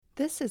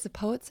This is a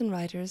Poets and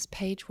Writers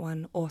Page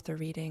 1 author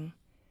reading.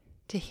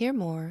 To hear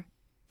more,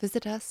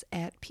 visit us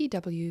at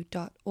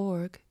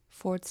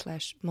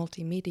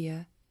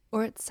pw.org/multimedia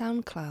or at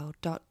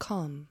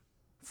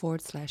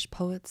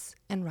soundcloud.com/poets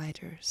and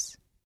writers.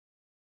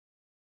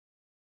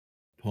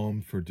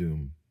 Poem for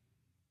Doom.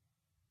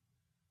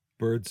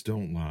 Birds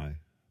don't lie.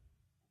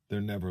 They're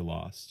never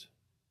lost.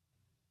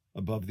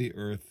 Above the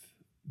earth,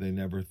 they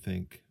never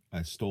think,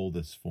 I stole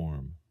this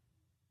form,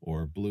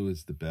 or blue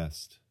is the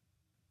best.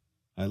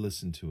 I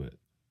listen to it,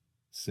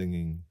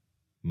 singing,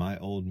 my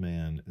old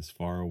man is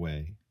far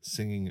away,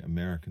 singing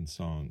American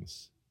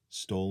songs,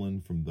 stolen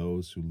from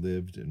those who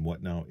lived in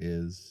what now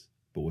is,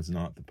 but was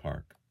not the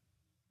park,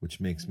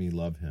 which makes me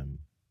love him.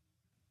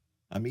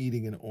 I'm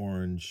eating an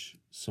orange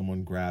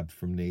someone grabbed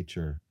from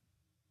nature.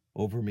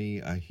 Over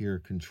me, I hear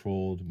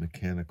controlled,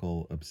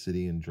 mechanical,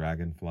 obsidian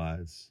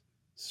dragonflies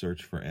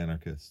search for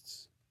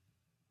anarchists.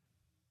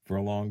 For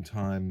a long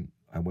time,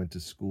 I went to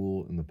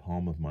school in the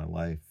palm of my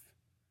life,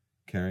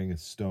 carrying a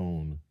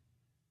stone,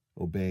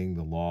 obeying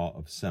the law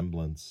of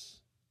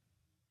semblance.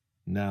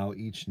 Now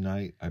each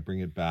night I bring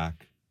it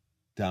back,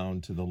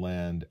 down to the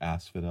land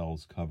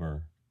asphodels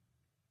cover.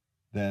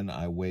 Then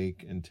I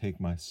wake and take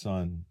my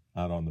son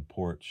out on the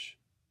porch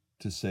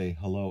to say,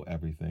 hello,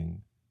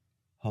 everything.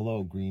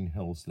 Hello, green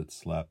hills that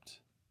slept.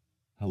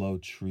 Hello,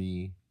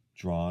 tree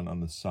drawn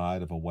on the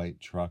side of a white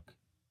truck,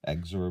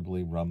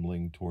 exorably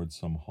rumbling toward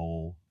some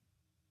hole.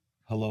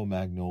 Hello,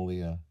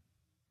 magnolia,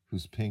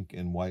 whose pink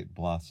and white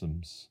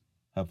blossoms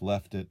have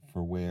left it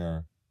for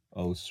where,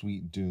 oh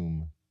sweet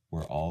doom,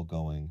 we're all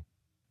going.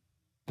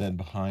 Then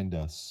behind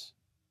us,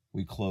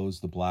 we close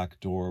the black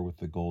door with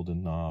the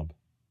golden knob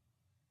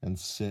and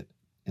sit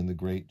in the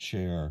great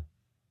chair.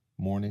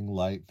 Morning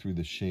light through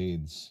the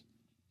shades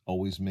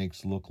always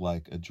makes look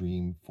like a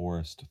dream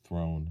forest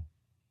throne.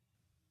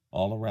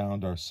 All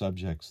around our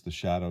subjects the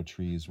shadow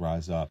trees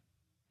rise up,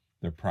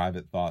 their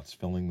private thoughts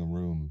filling the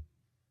room.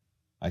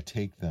 I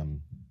take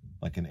them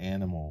like an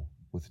animal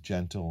with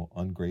gentle,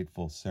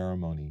 ungrateful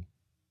ceremony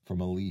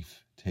from a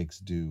leaf takes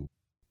dew.